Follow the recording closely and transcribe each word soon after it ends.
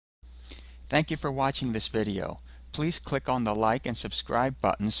Thank you for watching this video. Please click on the like and subscribe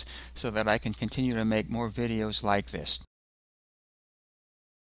buttons so that I can continue to make more videos like this.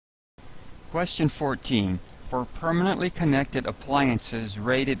 Question 14. For permanently connected appliances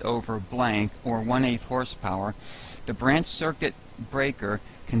rated over blank or 1/8 horsepower, the branch circuit breaker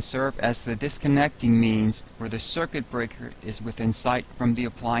can serve as the disconnecting means where the circuit breaker is within sight from the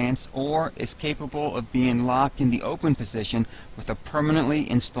appliance or is capable of being locked in the open position with a permanently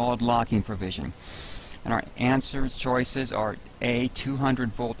installed locking provision. And our answers choices are A,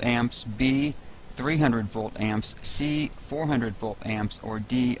 200 volt amps, B, 300 volt amps, C, 400 volt amps, or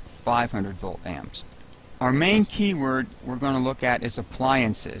D, 500 volt amps. Our main keyword we're going to look at is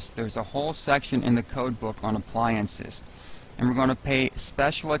appliances. There's a whole section in the code book on appliances. And we're going to pay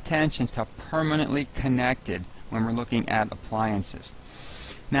special attention to permanently connected when we're looking at appliances.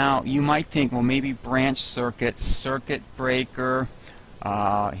 Now, you might think, well, maybe branch circuit, circuit breaker,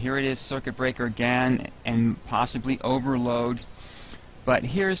 here it is, circuit breaker again, and possibly overload. But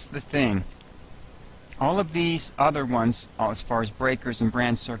here's the thing. All of these other ones, as far as breakers and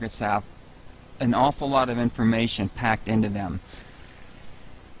branch circuits, have an awful lot of information packed into them.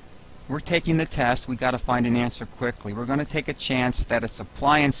 We're taking the test. We got to find an answer quickly. We're going to take a chance that it's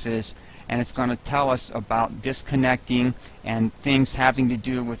appliances, and it's going to tell us about disconnecting and things having to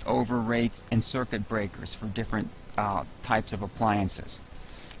do with overrates and circuit breakers for different types of appliances.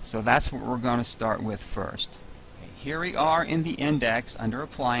 So that's what we're going to start with first. Here we are in the index under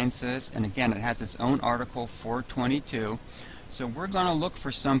appliances, and again it has its own article 422. So we're going to look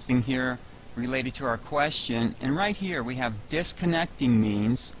for something here related to our question, and right here we have disconnecting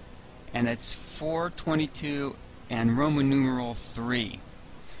means, and it's 422 and Roman numeral 3,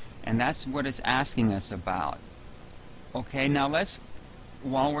 and that's what it's asking us about. Okay, now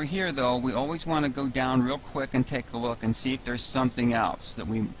while we're here though, we always want to go down real quick and take a look and see if there's something else that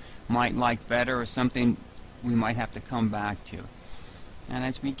we might like better or something we might have to come back to. And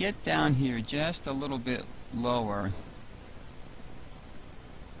as we get down here just a little bit lower,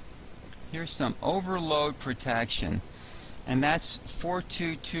 here's some overload protection, and that's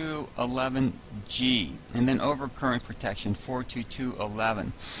 42211G, and then overcurrent protection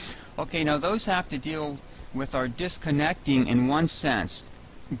 42211. Okay, now those have to deal with our disconnecting in one sense,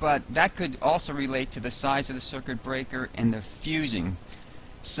 but that could also relate to the size of the circuit breaker and the fusing.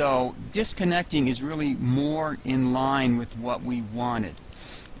 So disconnecting is really more in line with what we wanted,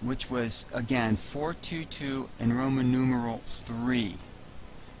 which was again 422 and Roman numeral 3.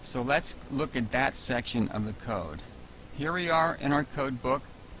 So let's look at that section of the code. Here we are in our code book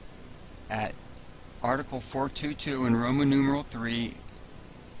at article 422 in Roman numeral 3,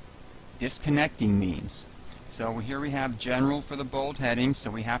 disconnecting means. So here we have general for the bold heading,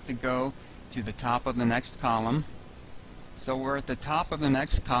 so we have to go to the top of the next column. So we're at the top of the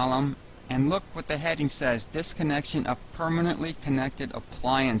next column, and look what the heading says, disconnection of permanently connected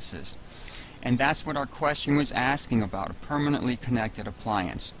appliances. And that's what our question was asking about, a permanently connected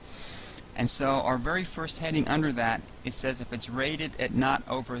appliance. And so our very first heading under that, it says if it's rated at not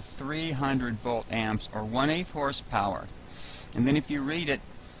over 300 volt amps or 1/8 horsepower. And then if you read it,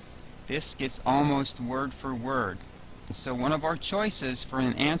 this gets almost word for word. And so one of our choices for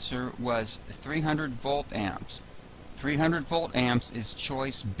an answer was 300 volt amps. 300 volt amps is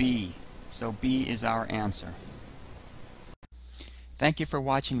choice B. So B is our answer. Thank you for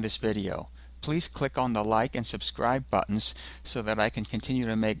watching this video. Please click on the like and subscribe buttons so that I can continue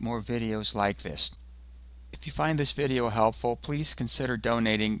to make more videos like this. If you find this video helpful, please consider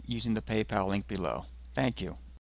donating using the PayPal link below. Thank you.